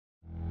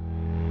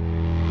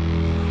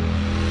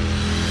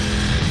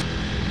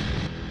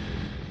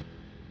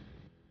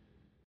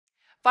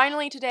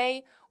Finally,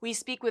 today, we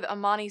speak with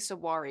Amani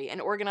Sawari,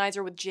 an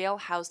organizer with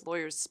Jailhouse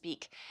Lawyers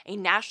Speak, a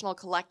national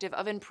collective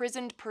of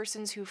imprisoned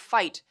persons who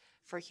fight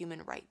for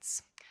human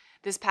rights.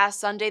 This past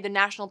Sunday, the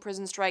national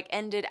prison strike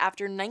ended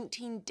after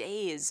 19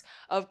 days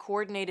of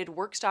coordinated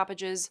work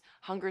stoppages,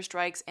 hunger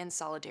strikes, and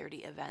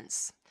solidarity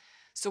events.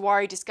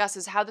 Sawari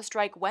discusses how the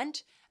strike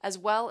went, as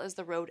well as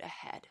the road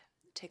ahead.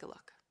 Take a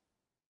look.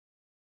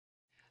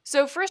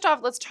 So first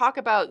off, let's talk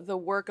about the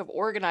work of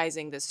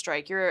organizing this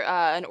strike. You're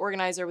an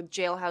organizer with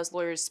Jailhouse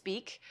Lawyers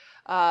Speak,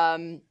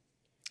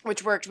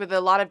 which worked with a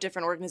lot of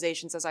different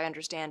organizations, as I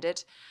understand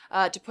it,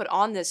 to put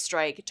on this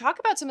strike. Talk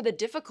about some of the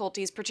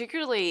difficulties,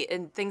 particularly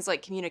in things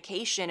like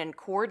communication and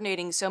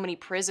coordinating so many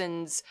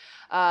prisons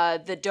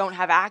that don't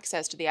have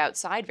access to the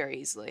outside very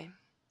easily.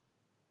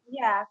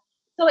 Yeah.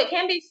 So it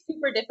can be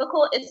super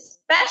difficult,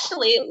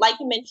 especially like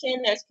you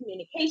mentioned, there's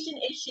communication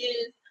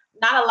issues.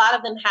 Not a lot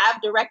of them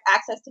have direct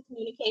access to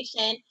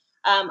communication.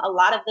 A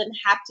lot of them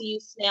have to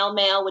use snail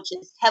mail, which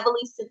is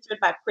heavily censored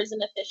by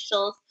prison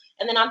officials.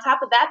 And then on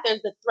top of that,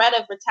 there's the threat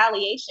of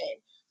retaliation.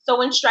 So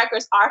when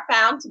strikers are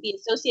found to be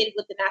associated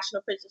with the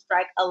national prison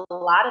strike, a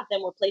lot of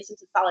them were placed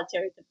into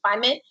solitary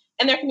confinement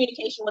and their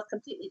communication was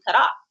completely cut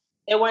off.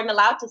 They weren't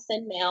allowed to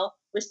send mail,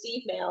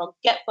 receive mail,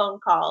 get phone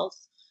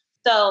calls.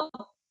 So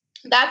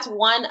that's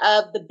one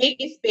of the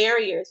biggest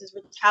barriers is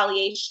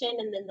retaliation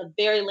and then the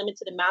very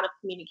limited amount of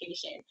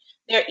communication.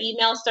 Their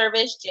email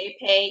service,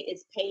 JPay,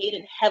 is paid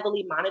and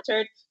heavily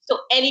monitored. So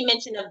any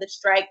mention of the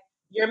strike,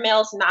 your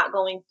mail's not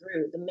going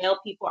through. The mail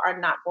people are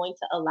not going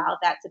to allow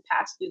that to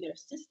pass through their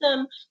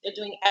system. They're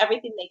doing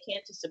everything they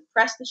can to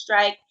suppress the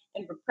strike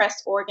and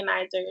repress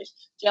organizers.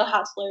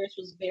 Jailhouse Lawyers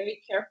was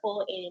very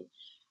careful in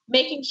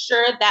making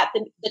sure that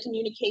the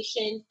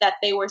communications that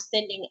they were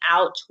sending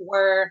out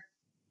were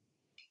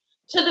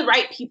to the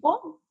right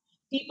people.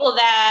 People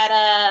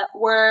that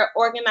were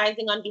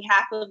organizing on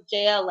behalf of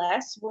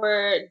JLS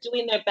were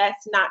doing their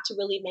best not to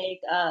really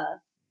make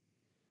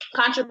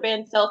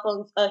contraband cell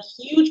phones a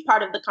huge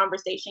part of the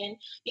conversation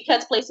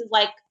because places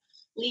like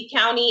Lee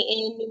County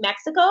in New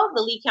Mexico,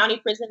 the Lee County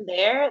prison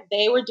there,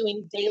 they were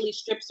doing daily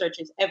strip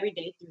searches every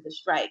day through the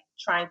strike,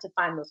 trying to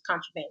find those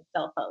contraband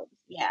cell phones.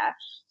 Yeah.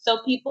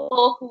 So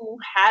people who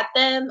had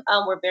them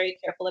were very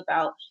careful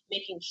about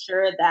making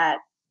sure that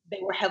they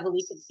were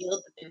heavily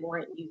concealed, that they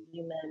weren't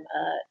using them.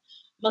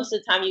 Most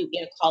of the time, you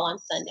get a call on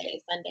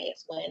Sunday. Sunday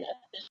is when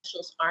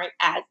officials aren't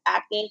as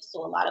active, so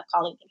a lot of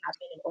calling can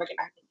happen and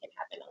organizing can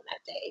happen on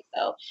that day.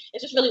 So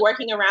it's just really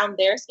working around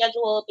their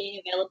schedule,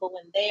 being available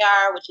when they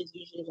are, which is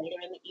usually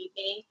later in the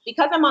evening.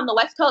 Because I'm on the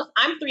West Coast,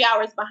 I'm 3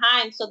 hours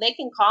behind, so they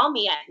can call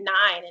me at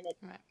 9, and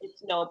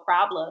it's no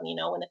problem,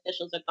 when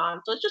officials are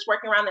gone. So it's just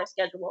working around their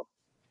schedule.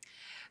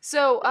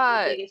 So,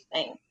 the biggest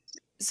thing.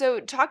 So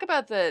talk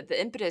about the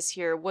impetus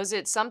here. Was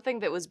it something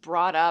that was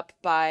brought up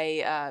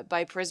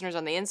by prisoners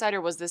on the inside,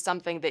 or was this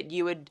something that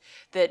JLS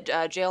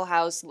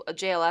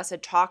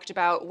had talked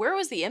about? Where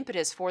was the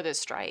impetus for this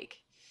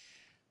strike?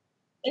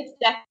 It's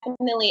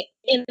definitely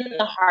in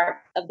the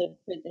heart of the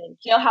prison.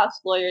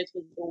 Jailhouse Lawyers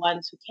was the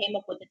ones who came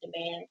up with the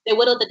demand. They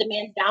whittled the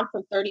demands down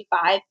from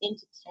 35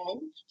 into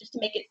 10 just to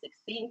make it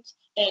succinct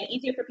and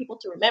easier for people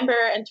to remember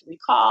and to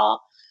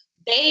recall.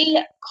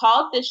 They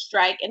called this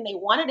strike and they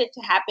wanted it to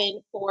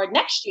happen for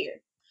next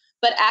year.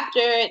 But after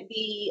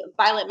the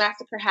violent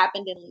massacre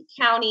happened in Lee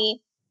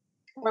County,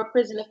 where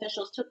prison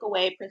officials took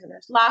away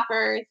prisoners'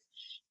 lockers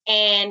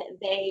and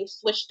they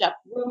switched up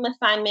room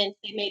assignments,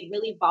 they made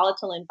really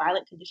volatile and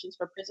violent conditions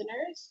for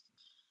prisoners.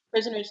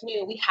 Prisoners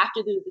knew we have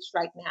to do the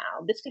strike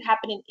now. This could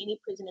happen in any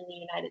prison in the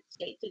United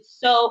States. It's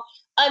so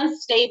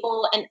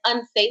unstable and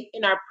unsafe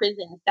in our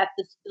prisons that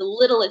this the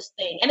littlest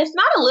thing, and it's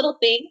not a little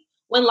thing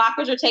when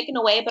lockers are taken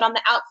away, but on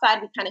the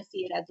outside we kind of see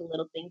it as a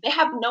little thing. They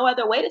have no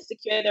other way to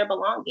secure their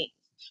belongings.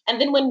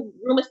 And then when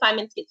room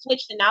assignments get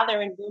switched and now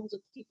they're in rooms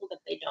with people that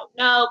they don't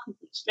know,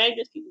 complete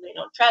strangers, people they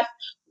don't trust,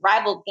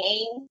 rival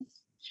gangs,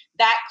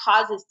 that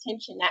causes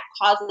tension, that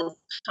causes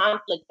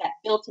conflict that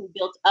built and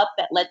built up,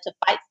 that led to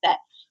fights that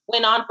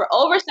went on for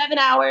over 7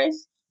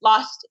 hours,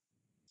 lost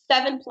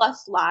 7+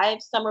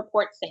 lives. Some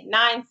reports say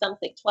 9, some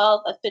say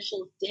 12.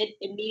 Officials did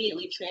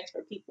immediately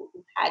transfer people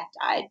who had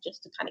died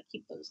just to kind of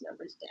keep those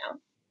numbers down.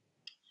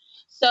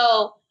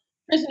 So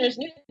prisoners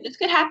knew this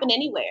could happen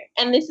anywhere,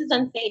 and this is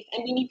unsafe,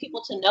 and we need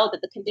people to know that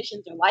the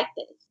conditions are like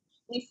this.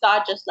 We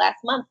saw just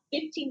last month,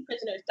 15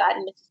 prisoners died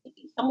in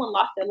Mississippi. Someone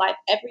lost their life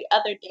every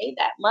other day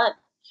that month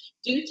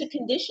due to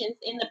conditions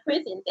in the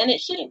prisons, and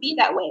it shouldn't be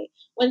that way.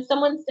 When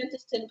someone's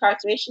sentenced to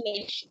incarceration,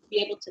 they should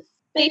be able to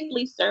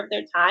safely serve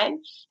their time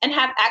and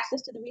have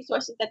access to the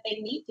resources that they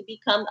need to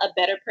become a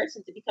better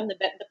person, to become the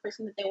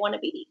person that they want to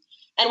be.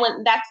 And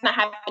when that's not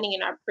happening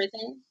in our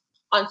prisons,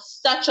 on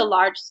such a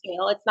large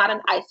scale. It's not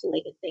an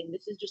isolated thing.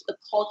 This is just the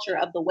culture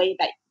of the way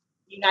that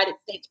United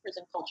States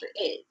prison culture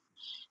is.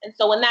 And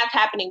so when that's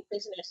happening,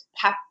 prisoners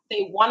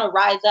they want to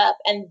rise up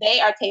and they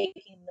are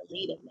taking the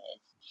lead in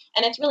this.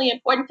 And it's really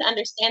important to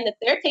understand that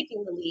they're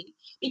taking the lead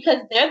because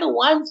they're the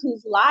ones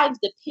whose lives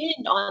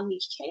depend on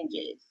these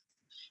changes.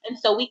 And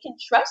so we can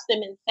trust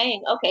them in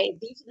saying, okay,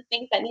 these are the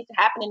things that need to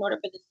happen in order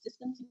for the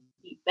system to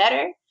be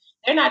better.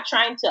 They're not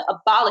trying to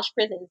abolish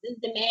prisons. These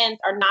demands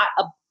are not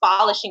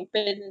abolishing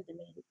prison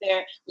demands.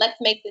 They're, let's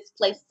make this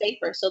place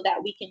safer so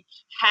that we can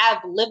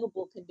have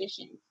livable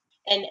conditions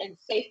and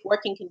safe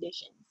working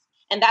conditions.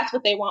 And that's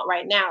what they want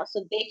right now.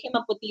 So they came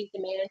up with these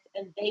demands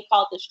and they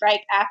called the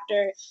strike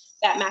after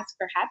that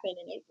massacre happened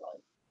in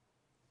April.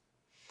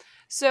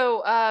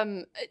 So,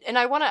 and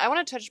I want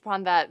to touch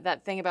upon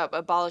that thing about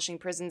abolishing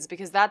prisons,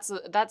 because that's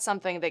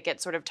something that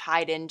gets sort of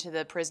tied into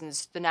the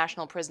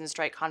national prison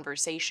strike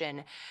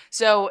conversation.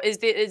 So, is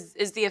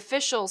the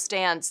official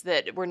stance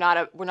that we're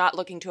not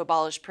looking to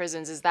abolish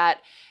prisons? Is that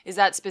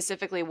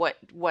specifically what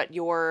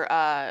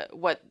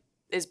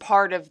is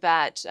part of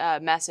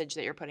that message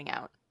that you're putting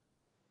out?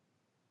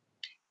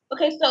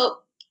 Okay, so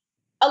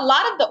a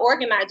lot of the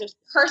organizers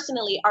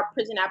personally are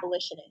prison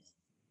abolitionists,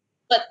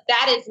 but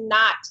that is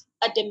not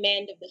a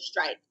demand of the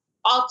strike.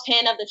 All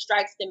 10 of the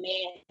strike's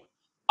demands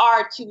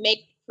are to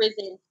make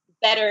prisons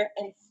better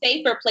and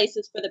safer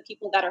places for the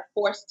people that are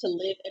forced to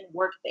live and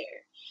work there.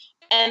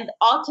 And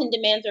all 10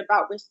 demands are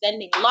about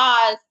rescinding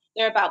laws.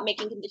 They're about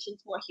making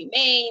conditions more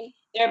humane.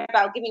 They're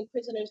about giving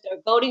prisoners their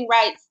voting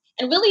rights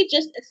and really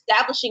just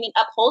establishing and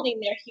upholding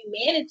their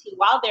humanity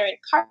while they're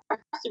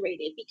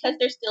incarcerated, because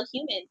they're still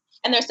human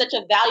and they're such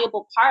a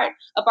valuable part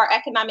of our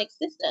economic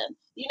system.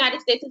 The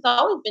United States has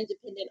always been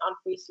dependent on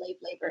free slave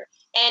labor,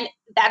 and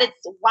that is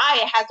why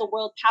it has a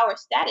world power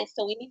status.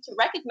 So we need to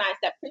recognize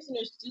that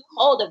prisoners do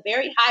hold a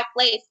very high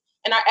place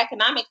in our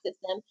economic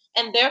system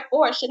and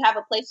therefore should have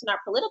a place in our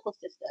political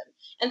system.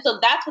 And so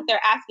that's what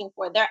they're asking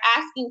for. They're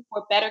asking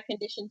for better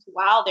conditions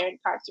while they're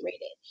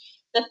incarcerated.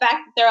 The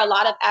fact that there are a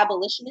lot of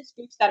abolitionist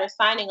groups that are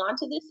signing on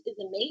to this is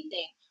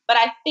amazing. But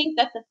I think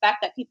that the fact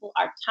that people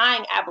are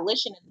tying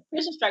abolition and the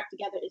prison strike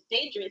together is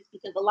dangerous,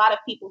 because a lot of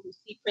people who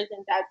see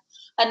prisons as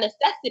a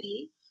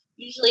necessity,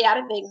 usually out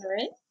of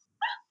ignorance,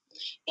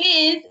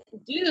 is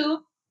due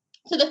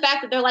to the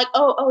fact that they're like,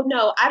 oh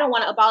no, I don't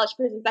want to abolish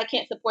prisons. I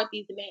can't support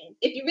these demands.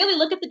 If you really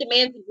look at the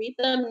demands and read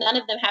them, none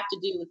of them have to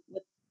do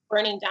with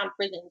burning down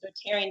prisons or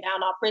tearing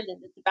down all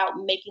prisons. It's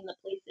about making the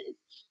places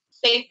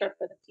safer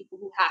for the people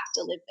who have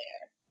to live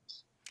there.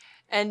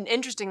 And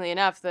interestingly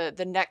enough,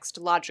 the next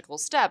logical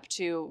step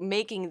to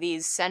making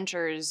these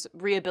centers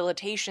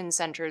rehabilitation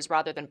centers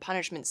rather than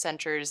punishment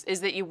centers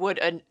is that you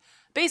would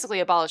basically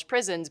abolish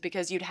prisons,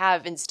 because you'd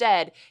have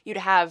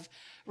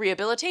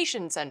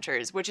rehabilitation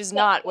centers, which is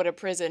not what a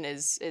prison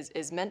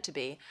is meant to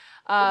be.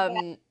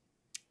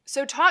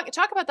 So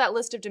talk about that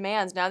list of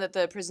demands now that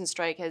the prison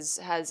strike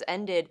has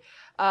ended.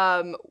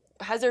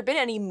 Has there been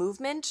any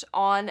movement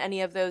on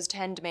any of those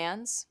 10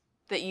 demands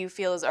that you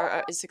feel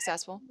is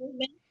successful?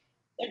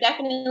 There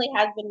definitely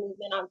has been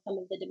movement on some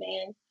of the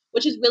demands,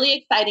 which is really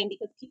exciting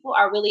because people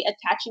are really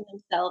attaching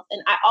themselves.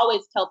 And I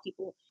always tell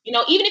people,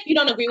 even if you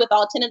don't agree with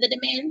all 10 of the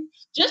demands,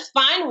 just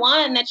find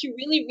one that you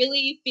really,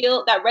 really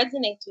feel that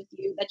resonates with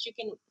you, that you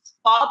can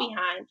fall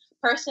behind.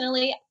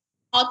 Personally,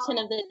 all 10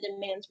 of the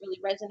demands really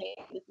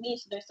resonate with me.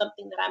 So there's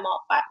something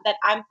that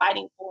I'm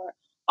fighting for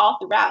all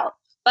throughout.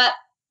 But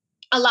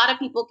a lot of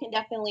people can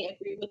definitely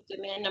agree with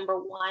demand number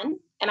one.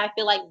 And I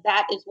feel like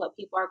that is what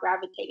people are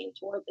gravitating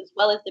towards, as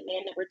well as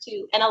demand number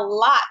two. And a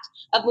lot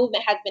of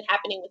movement has been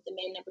happening with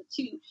demand number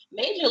two,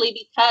 majorly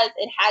because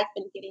it has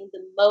been getting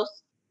the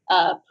most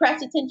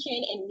press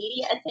attention and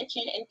media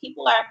attention. And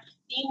people are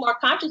being more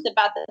conscious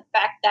about the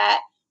fact that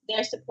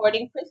they're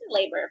supporting prison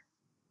labor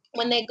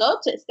when they go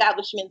to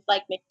establishments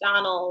like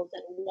McDonald's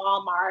and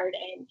Walmart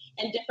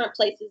and different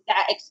places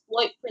that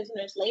exploit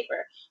prisoners'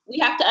 labor. We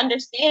have to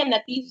understand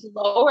that these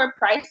lower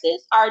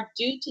prices are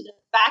due to the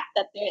fact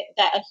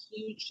that a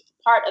huge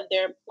part of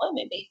their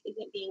employment base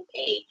isn't being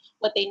paid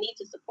what they need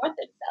to support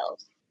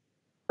themselves.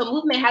 The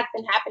movement has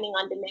been happening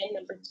on demand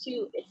number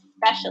two,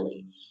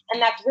 especially.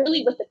 And that's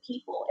really with the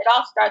people. It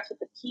all starts with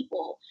the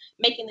people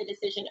making the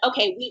decision,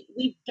 okay,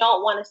 we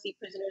don't want to see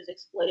prisoners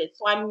exploited,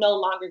 so I'm no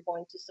longer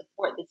going to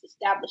support this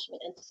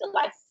establishment until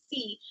I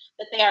see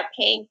that they are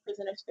paying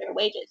prisoners fair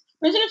wages.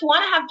 Prisoners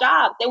want to have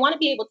jobs. They want to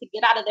be able to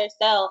get out of their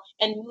cell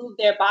and move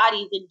their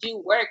bodies and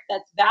do work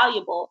that's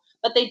valuable,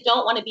 but they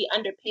don't want to be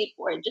underpaid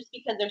for it. Just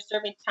because they're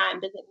serving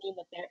time doesn't mean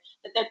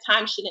that their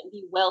time shouldn't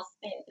be well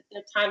spent, that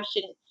their time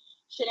shouldn't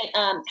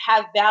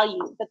have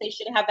value, but they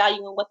shouldn't have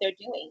value in what they're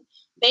doing.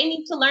 They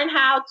need to learn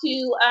how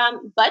to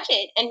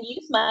budget and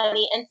use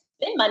money and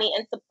spend money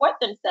and support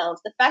themselves.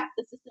 The fact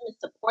that the system is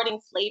supporting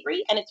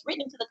slavery, and it's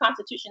written into the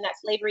Constitution that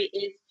slavery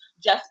is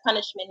just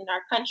punishment in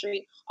our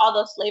country,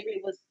 although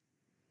slavery was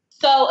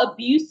so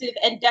abusive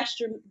and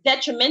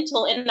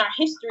detrimental in our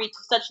history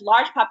to such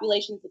large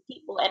populations of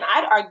people. And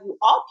I'd argue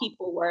all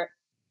people were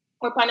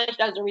punished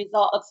as a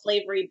result of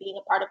slavery being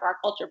a part of our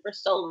culture for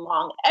so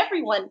long.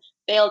 Everyone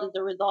failed as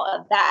a result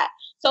of that.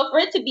 So for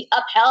it to be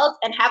upheld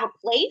and have a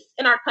place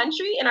in our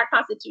country, in our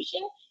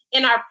constitution,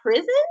 in our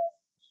prison,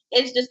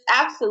 is just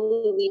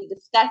absolutely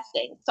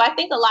disgusting. So I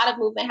think a lot of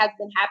movement has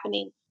been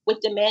happening with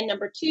demand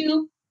number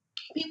two.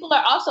 People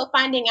are also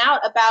finding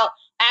out about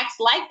acts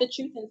like the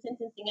Truth in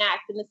Sentencing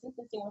Act and the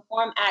Sentencing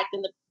Reform Act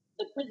and the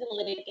the Prison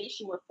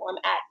Litigation Reform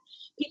Act.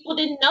 People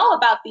didn't know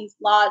about these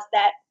laws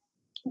that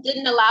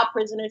didn't allow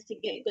prisoners to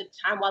get good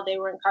time while they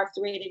were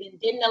incarcerated and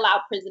didn't allow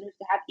prisoners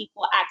to have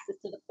equal access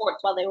to the courts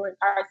while they were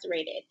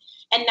incarcerated.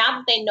 And now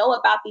that they know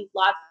about these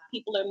laws,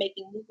 people are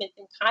making movements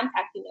and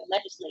contacting their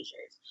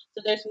legislatures.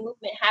 So there's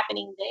movement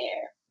happening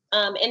there.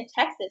 In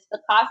Texas,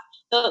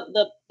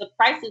 the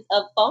prices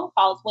of phone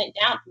calls went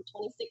down from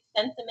 26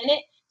 cents a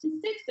minute to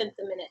 6 cents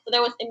a minute. So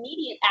there was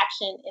immediate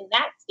action in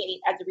that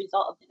state as a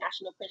result of the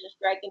national prison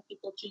strike and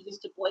people choosing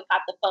to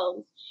boycott the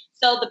phones.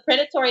 So the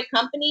predatory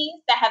companies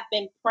that have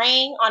been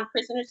preying on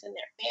prisoners and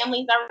their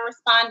families are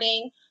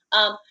responding.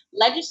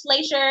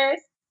 Legislatures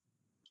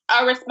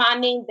are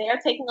responding. They're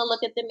taking a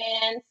look at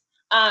demands.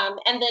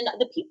 And then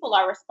the people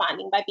are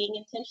responding by being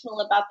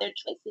intentional about their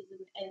choices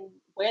and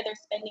where they're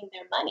spending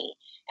their money.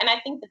 And I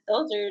think that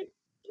those are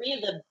three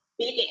of the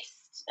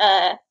biggest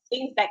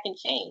things that can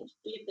change,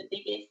 three of the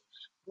biggest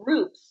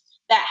groups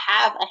that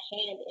have a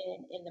hand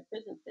in the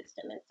prison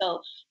system. And so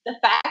the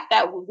fact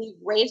that we've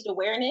raised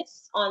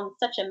awareness on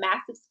such a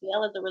massive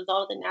scale as a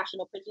result of the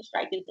national prison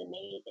strike is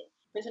amazing.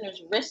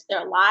 Prisoners risk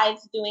their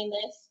lives doing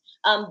this.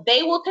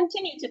 They will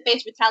continue to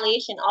face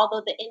retaliation,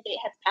 although the end date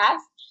has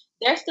passed.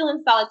 They're still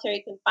in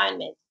solitary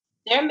confinement.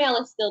 Their mail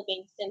is still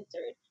being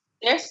censored.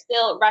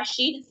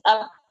 Rashid is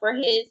up for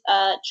his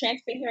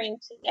transfer hearing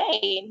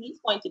today, and he's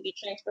going to be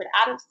transferred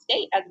out of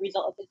state as a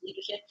result of his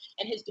leadership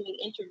and his doing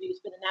interviews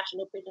for the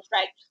national prison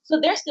strike.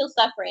 So they're still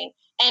suffering.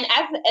 And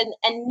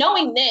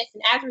knowing this,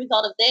 and as a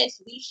result of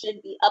this, we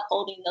should be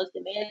upholding those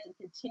demands and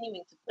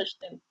continuing to push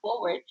them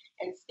forward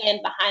and stand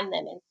behind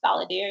them in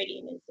solidarity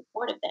and in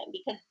support of them,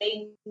 because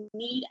they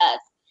need us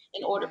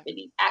in order for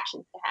these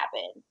actions to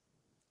happen.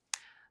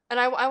 And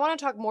I want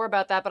to talk more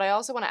about that, but I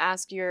also want to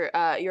ask your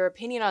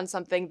opinion on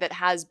something that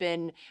has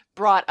been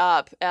brought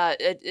up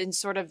in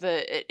sort of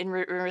in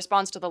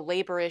response to the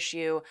labor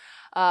issue.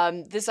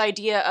 This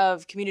idea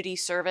of community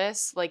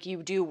service, like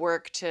you do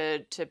work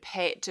to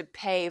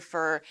pay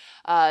for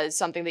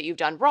something that you've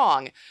done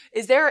wrong.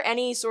 Is there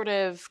any sort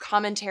of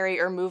commentary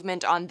or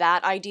movement on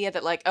that idea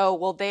that, like, oh,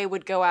 well, they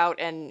would go out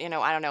and,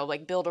 I don't know,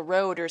 like build a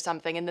road or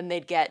something, and then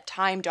they'd get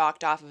time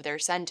docked off of their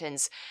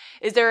sentence?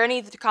 Is there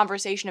any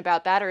conversation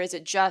about that, or is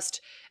it just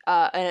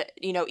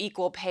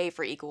equal pay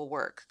for equal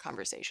work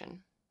conversation?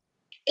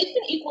 It's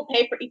an equal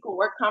pay for equal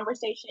work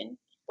conversation.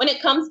 When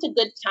it comes to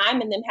good time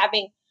and them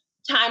having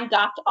time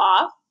docked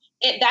off,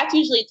 that's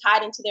usually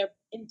tied into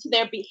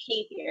their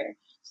behavior.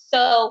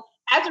 So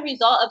as a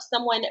result of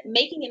someone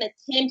making an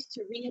attempt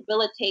to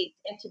rehabilitate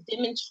and to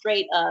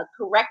demonstrate a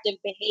corrective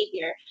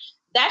behavior,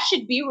 that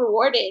should be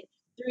rewarded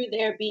through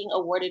their being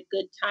awarded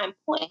good time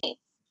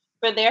points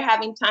for their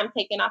having time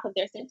taken off of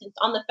their sentence.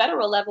 On the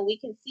federal level, we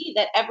can see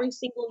that every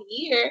single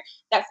year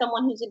that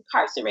someone who's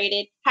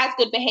incarcerated has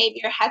good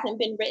behavior, hasn't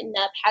been written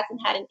up, hasn't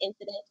had an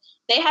incident,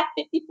 they have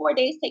 54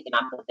 days taken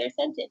off of their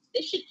sentence.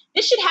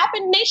 This should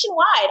happen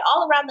nationwide,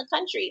 all around the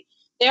country.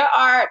 There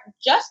are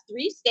just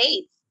 3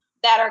 states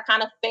that are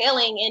kind of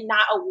failing in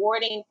not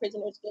awarding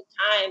prisoners good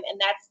time, and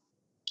that's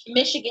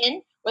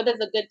Michigan, where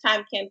there's a good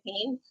time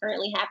campaign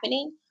currently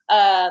happening,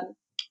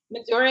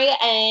 Missouri,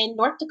 and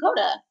North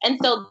Dakota. And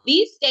so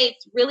these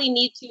states really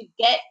need to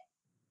get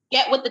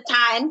with the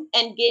times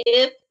and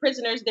give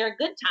prisoners their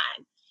good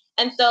time.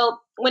 And so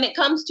when it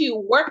comes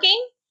to working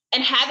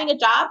and having a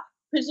job,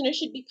 prisoners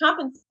should be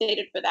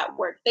compensated for that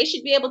work. They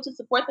should be able to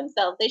support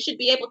themselves. They should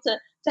be able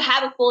to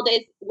have a full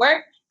day's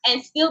work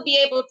and still be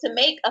able to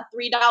make a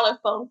 $3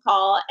 phone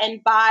call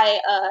and buy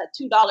a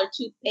 $2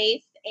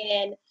 toothpaste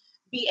and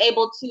be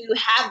able to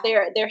have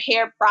their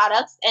hair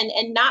products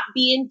and not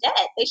be in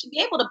debt. They should be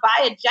able to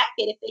buy a jacket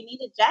if they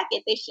need a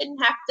jacket. They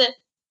shouldn't have to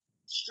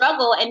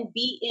struggle and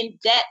be in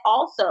debt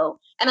also.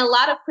 And a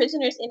lot of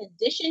prisoners, in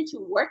addition to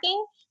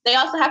working, they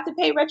also have to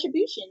pay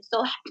retribution.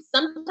 So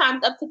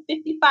sometimes up to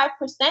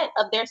 55%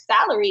 of their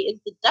salary is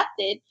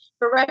deducted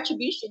for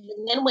retribution.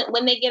 And then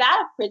when they get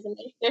out of prison,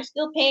 they're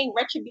still paying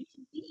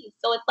retribution fees.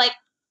 So it's like,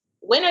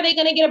 when are they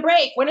going to get a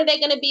break? When are they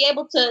going to be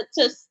able to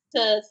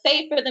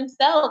save for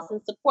themselves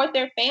and support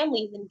their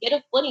families and get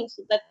a footing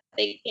so that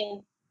they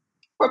can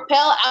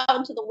propel out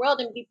into the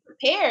world and be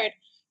prepared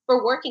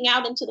for working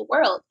out into the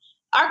world?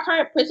 Our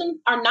current prisons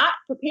are not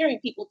preparing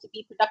people to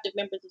be productive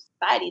members of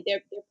society.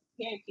 They're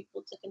preparing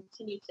people to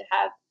continue to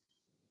have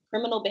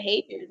criminal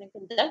behaviors and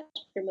conduct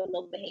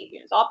criminal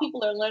behaviors. All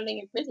people are learning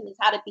in prison is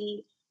how to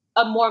be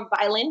a more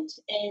violent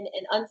and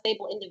an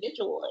unstable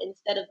individual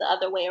instead of the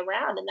other way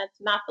around. And that's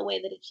not the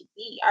way that it should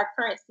be. Our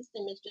current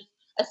system is just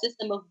a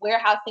system of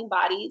warehousing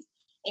bodies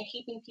and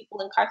keeping people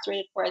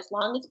incarcerated for as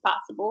long as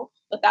possible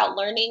without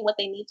learning what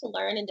they need to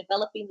learn and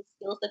developing the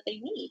skills that they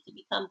need to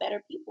become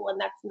better people. And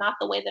that's not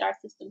the way that our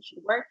system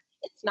should work.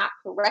 It's not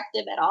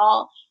corrective at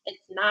all.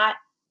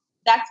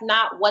 That's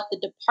not what the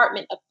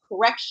Department of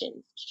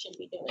Corrections should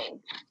be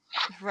doing.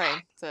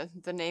 Right.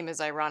 The name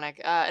is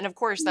ironic. And of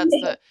course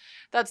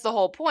that's the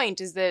whole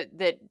point, is that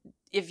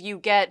if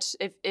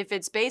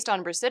it's based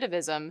on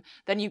recidivism,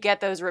 then you get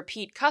those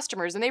repeat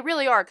customers, and they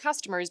really are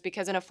customers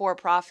because in a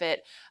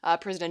for-profit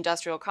prison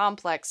industrial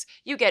complex,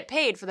 you get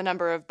paid for the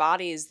number of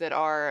bodies that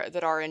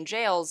are in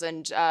jails.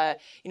 And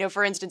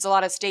for instance, a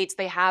lot of states,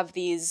 they have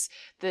these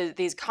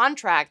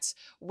contracts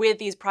with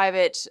these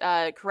private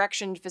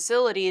correction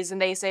facilities,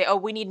 and they say, oh,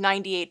 we need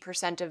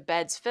 98% of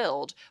beds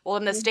filled. Well,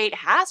 then the state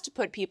has to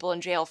put people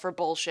in jail for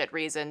bullshit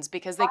reasons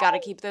because they got to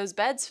keep those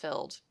beds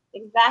filled.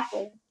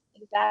 Exactly.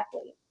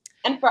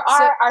 And for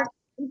So, our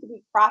system to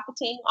be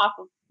profiting off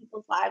of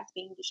people's lives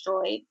being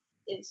destroyed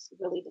is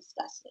really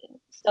disgusting.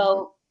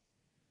 So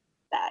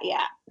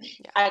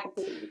I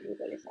completely agree with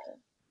what you're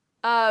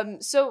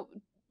saying. So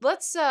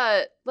let's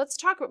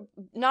talk,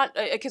 not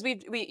because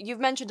you've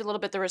mentioned a little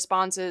bit the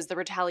responses, the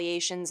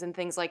retaliations and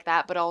things like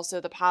that, but also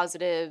the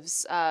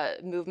positives,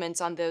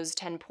 movements on those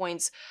 10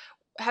 points.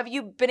 Have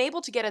you been able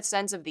to get a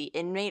sense of the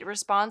inmate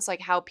response, like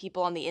how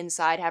people on the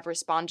inside have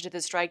responded to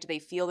the strike? Do they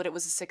feel that it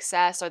was a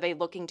success? Are they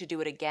looking to do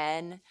it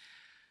again?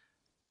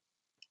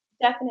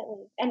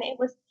 Definitely. And it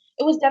was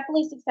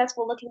definitely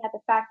successful, looking at the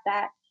fact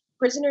that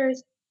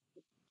prisoners,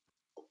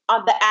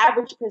 the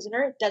average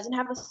prisoner doesn't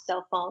have a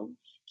cell phone,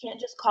 can't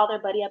just call their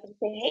buddy up and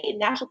say, hey,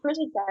 national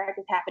prison strike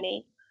is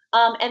happening.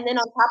 And then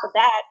on top of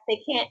that,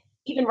 they can't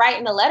even write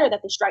in a letter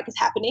that the strike is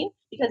happening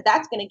because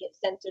that's going to get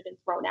censored and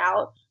thrown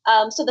out.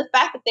 So the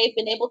fact that they've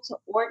been able to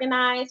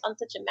organize on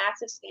such a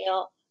massive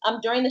scale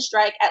during the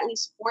strike, at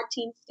least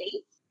 14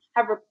 states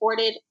have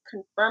reported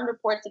confirmed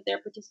reports of their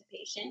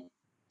participation,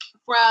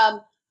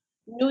 from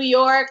New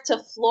York to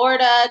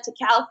Florida to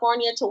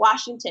California to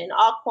Washington.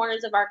 All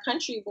corners of our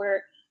country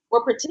were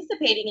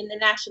participating in the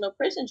national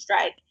prison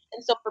strike.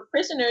 And so for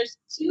prisoners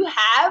to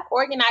have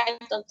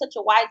organized on such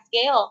a wide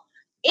scale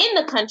in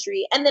the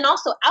country and then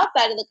also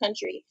outside of the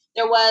country,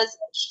 there was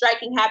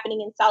striking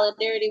happening in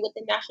solidarity with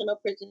the national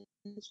prison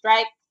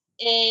strike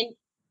in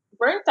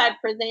Burnside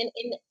Prison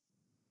in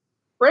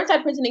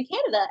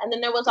Canada. And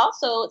then there was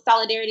also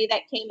solidarity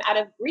that came out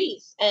of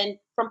Greece and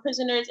from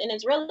prisoners in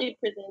Israeli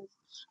prisons,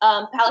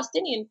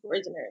 Palestinian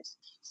prisoners.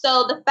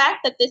 So the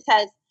fact that this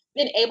has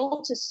been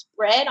able to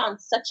spread on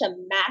such a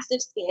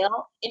massive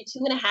scale in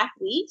 2.5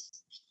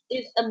 weeks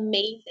is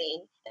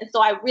amazing. And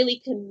so I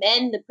really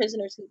commend the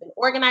prisoners who've been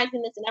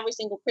organizing this, and every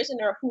single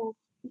prisoner who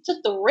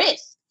took the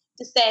risk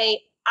to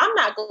say, I'm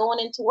not going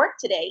into work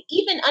today,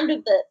 even under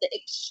the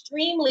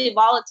extremely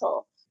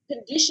volatile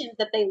conditions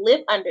that they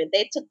live under.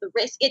 They took the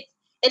risk.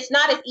 It's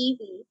not as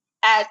easy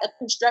as a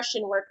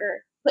construction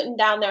worker putting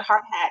down their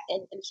hard hat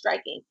and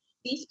striking.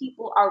 These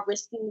people are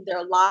risking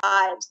their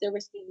lives. They're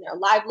risking their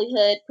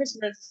livelihood.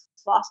 Prisoners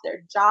lost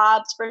their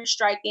jobs for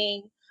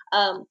striking.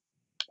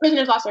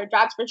 Prisoners lost their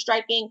jobs for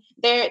striking.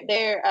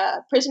 Their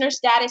prisoner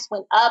status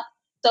went up.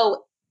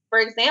 So, for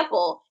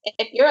example,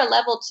 if you're a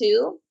level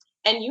 2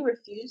 and you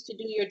refuse to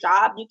do your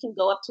job, you can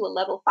go up to a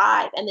level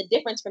 5. And the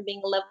difference from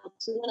being a level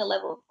 2 and a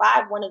level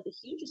 5, one of the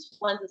hugest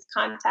ones is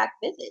contact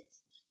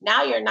visits.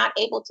 Now you're not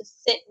able to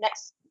sit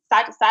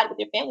side to side with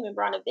your family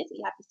member on a visit.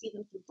 You have to see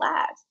them through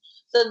glass.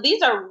 So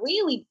these are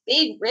really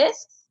big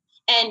risks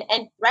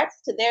and threats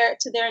to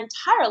their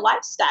entire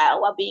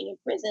lifestyle while being in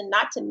prison,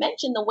 not to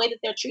mention the way that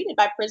they're treated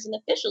by prison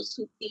officials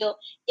who feel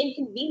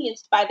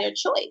inconvenienced by their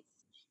choice.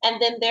 And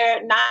then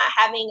they're not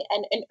having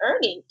an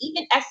earning,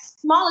 even as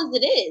small as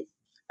it is.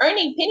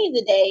 Earning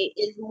pennies a day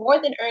is more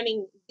than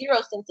earning 0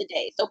 cents a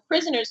day. So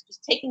prisoners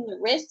just taking the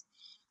risk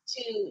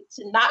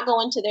to not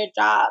go into their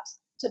jobs,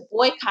 to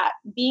boycott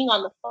being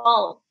on the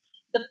phone.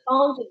 The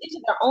phones, these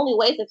are their only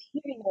ways of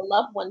hearing their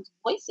loved ones'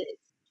 voices.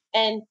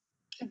 And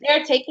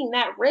they're taking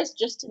that risk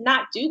just to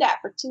not do that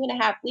for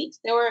 2.5 weeks.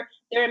 There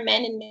are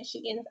men in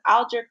Michigan's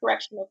Alger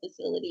Correctional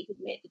Facility who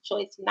made the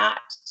choice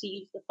not to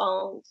use the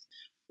phones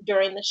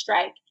during the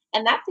strike.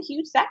 And that's a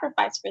huge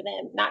sacrifice for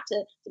them, not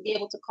to be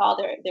able to call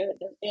their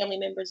family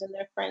members and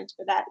their friends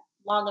for that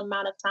long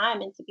amount of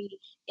time and to be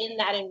in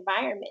that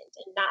environment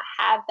and not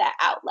have that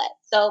outlet.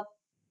 So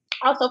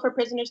also for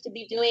prisoners to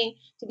be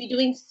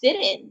doing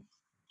sit-ins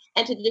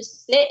and to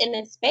just sit in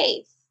a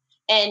space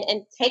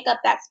and take up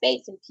that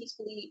space and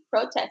peacefully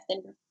protest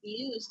and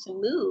refuse to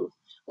move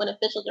when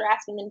officials are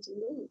asking them to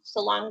move.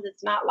 So long as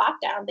it's not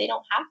lockdown, they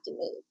don't have to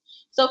move.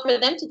 So for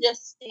them to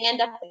just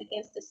stand up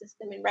against the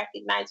system and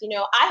recognize,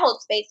 I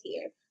hold space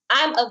here.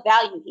 I'm of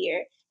value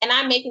here. And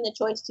I'm making the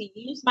choice to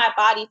use my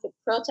body to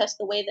protest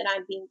the way that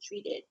I'm being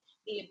treated,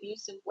 the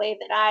abusive way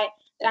that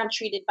I'm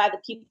treated by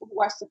the people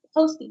who are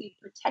supposed to be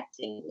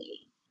protecting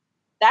me.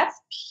 That's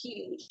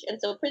huge. And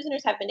so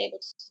prisoners have been able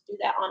to do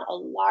that on a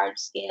large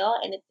scale,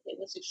 and it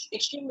was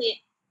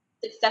extremely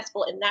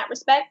successful in that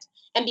respect.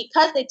 And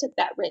because they took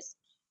that risk,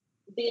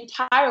 the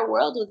entire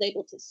world was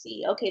able to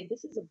see, okay,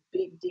 this is a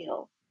big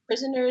deal.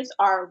 Prisoners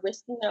are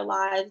risking their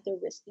lives, they're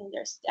risking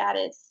their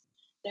status,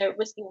 they're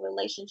risking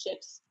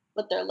relationships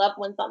with their loved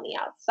ones on the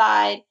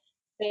outside,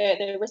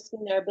 they're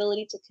risking their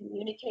ability to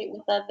communicate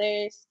with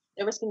others,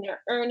 they're risking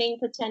their earning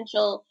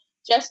potential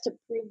just to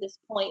prove this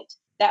point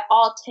that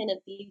all 10 of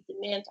these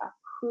demands are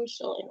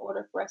crucial in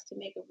order for us to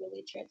make a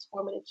really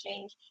transformative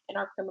change in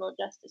our criminal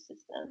justice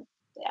system.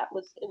 Yeah, it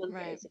was very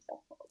Right.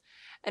 successful.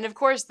 And of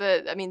course,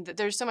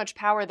 there's so much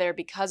power there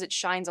because it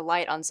shines a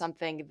light on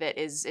something that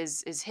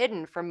is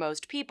hidden from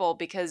most people.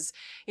 Because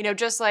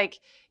just like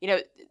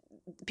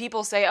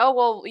people say, oh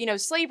well,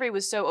 slavery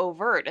was so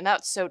overt and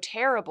that's so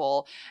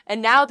terrible,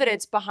 and now that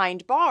it's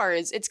behind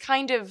bars, it's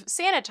kind of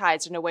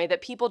sanitized in a way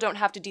that people don't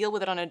have to deal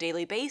with it on a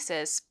daily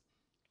basis.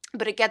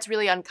 But it gets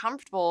really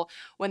uncomfortable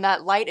when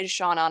that light is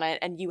shone on it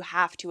and you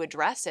have to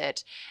address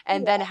it.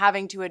 And then Yeah.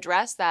 having to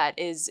address that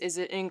is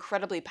an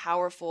incredibly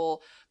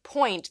powerful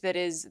point that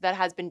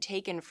has been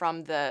taken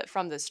from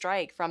the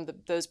strike, from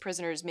those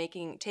prisoners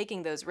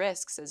taking those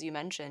risks, as you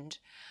mentioned.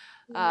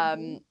 Hmm.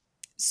 Um,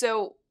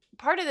 so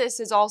part of this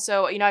is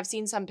also, I've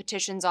seen some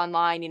petitions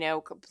online,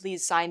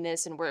 please sign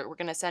this and we're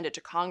going to send it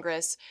to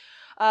Congress.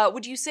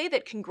 Would you say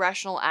that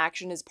congressional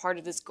action is part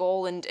of this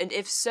goal? And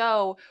if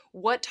so,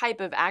 what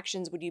type of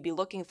actions would you be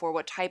looking for?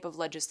 What type of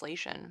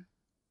legislation?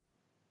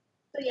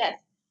 So yes,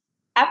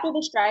 after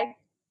the strike,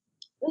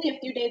 really a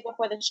few days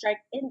before the strike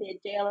ended,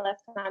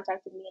 JLS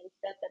contacted me and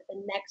said that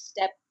the next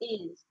step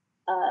is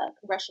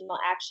congressional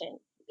action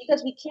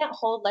because we can't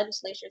hold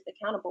legislatures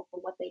accountable for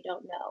what they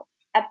don't know.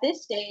 At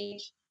this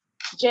stage,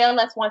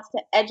 JLS wants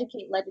to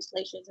educate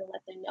legislatures and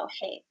let them know,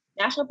 hey,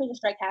 national prison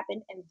strike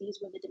happened and these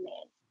were the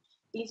demands.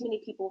 These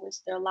many people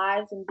risked their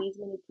lives in these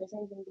many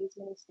prisons in these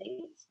many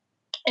states.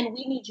 And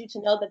we need you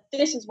to know that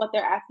this is what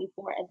they're asking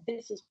for and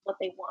this is what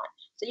they want.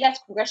 So, yes,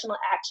 congressional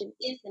action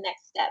is the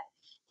next step.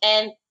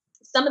 And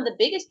some of the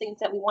biggest things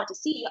that we want to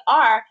see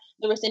are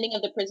the rescinding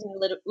of the Prison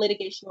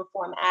Litigation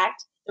Reform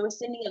Act, the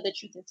rescinding of the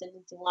Truth in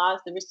Sentencing laws,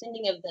 the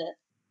rescinding of the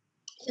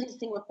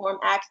Sentencing Reform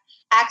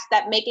acts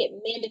that make it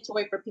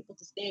mandatory for people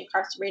to stay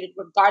incarcerated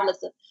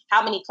regardless of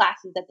how many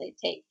classes that they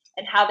take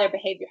and how their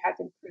behavior has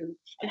improved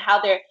and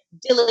how they're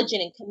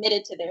diligent and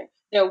committed to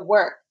their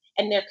work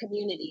and their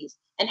communities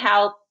and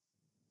how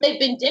they've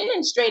been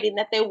demonstrating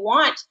that they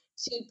want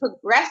to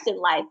progress in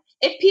life.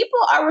 If people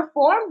are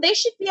reformed, they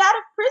should be out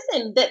of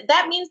prison.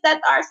 That means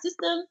that our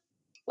system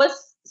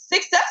was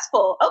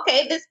successful.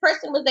 Okay, this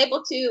person was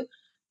able to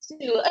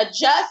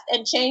adjust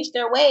and change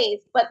their ways,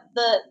 but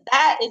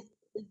that is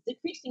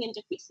decreasing and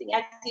decreasing.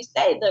 As you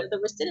say, the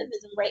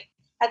recidivism rate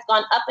has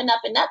gone up and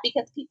up and up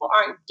because people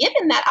aren't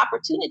given that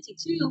opportunity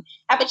to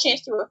have a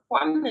chance to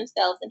reform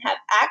themselves and have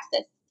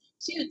access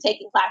to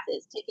taking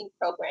classes, taking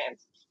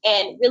programs,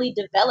 and really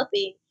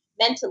developing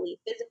mentally,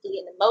 physically,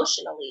 and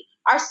emotionally.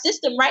 Our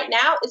system right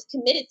now is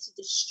committed to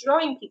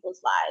destroying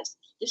people's lives,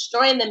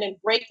 destroying them and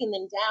breaking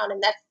them down,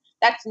 and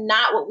that's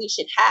not what we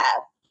should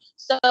have.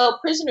 So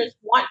prisoners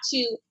want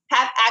to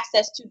have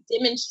access to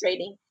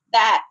demonstrating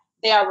that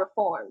they are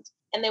reformed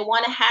and they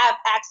want to have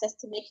access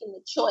to making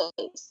the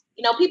choice.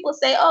 People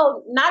say,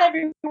 oh, not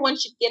everyone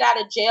should get out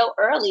of jail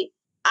early.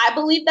 I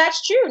believe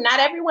that's true. Not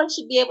everyone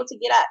should be able to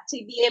get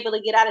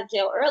out of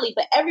jail early,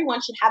 but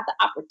everyone should have the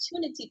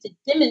opportunity to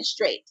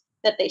demonstrate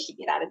that they should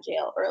get out of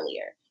jail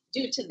earlier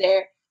due to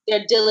their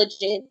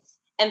diligence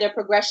and their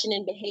progression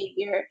in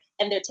behavior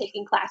and they're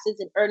taking classes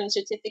and earning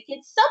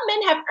certificates. Some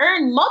men have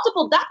earned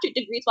multiple doctorate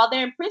degrees while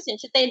they're in prison.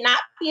 Should they not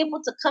be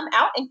able to come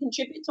out and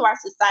contribute to our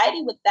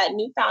society with that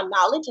newfound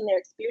knowledge and their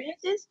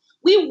experiences?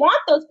 We want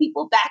those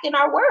people back in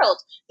our world.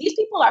 These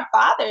people are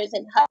fathers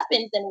and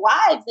husbands and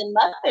wives and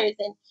mothers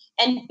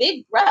and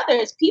big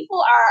brothers.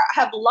 People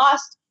have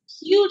lost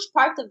huge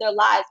parts of their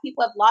lives.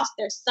 People have lost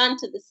their son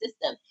to the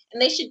system,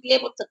 and they should be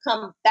able to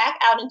come back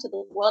out into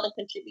the world and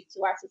contribute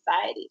to our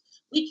society.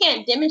 We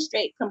can't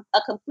demonstrate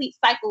a complete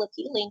cycle of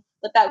healing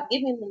without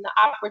giving them the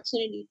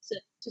opportunity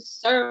to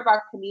serve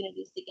our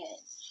communities again.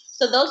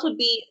 So those would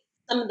be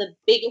some of the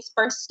biggest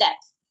first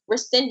steps.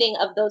 Rescinding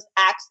of those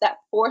acts that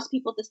force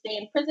people to stay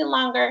in prison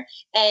longer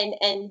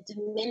and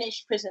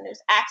diminish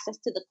prisoners' access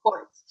to the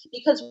courts.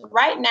 Because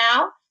right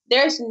now,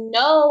 there's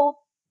no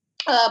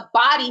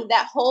body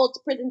that holds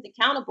prisons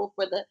accountable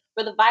for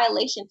the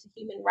violations of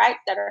human rights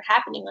that are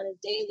happening on a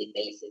daily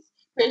basis.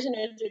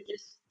 Prisoners are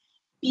just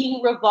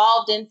being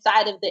revolved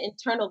inside of the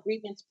internal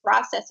grievance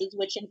processes,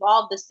 which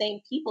involve the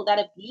same people that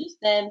abuse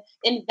them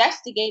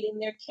investigating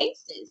their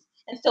cases.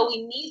 And so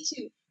we need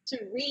to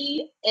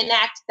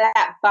reenact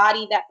that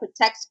body that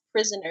protects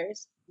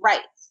prisoners'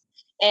 rights.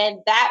 And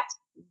that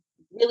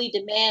really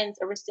demands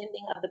a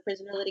rescinding of the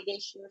Prisoner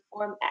Litigation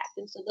Reform Act.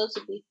 And so those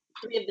would be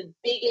three of the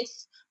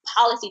biggest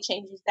policy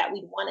changes that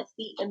we'd want to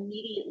see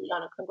immediately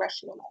on a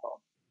congressional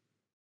level.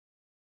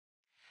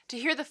 To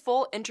hear the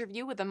full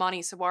interview with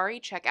Amani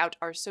Sawari, check out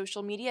our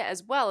social media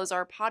as well as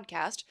our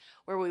podcast,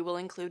 where we will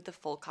include the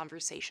full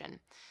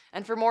conversation.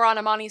 And for more on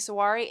Amani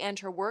Sawari and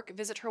her work,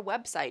 visit her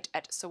website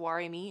at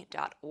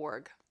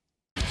sawarime.org.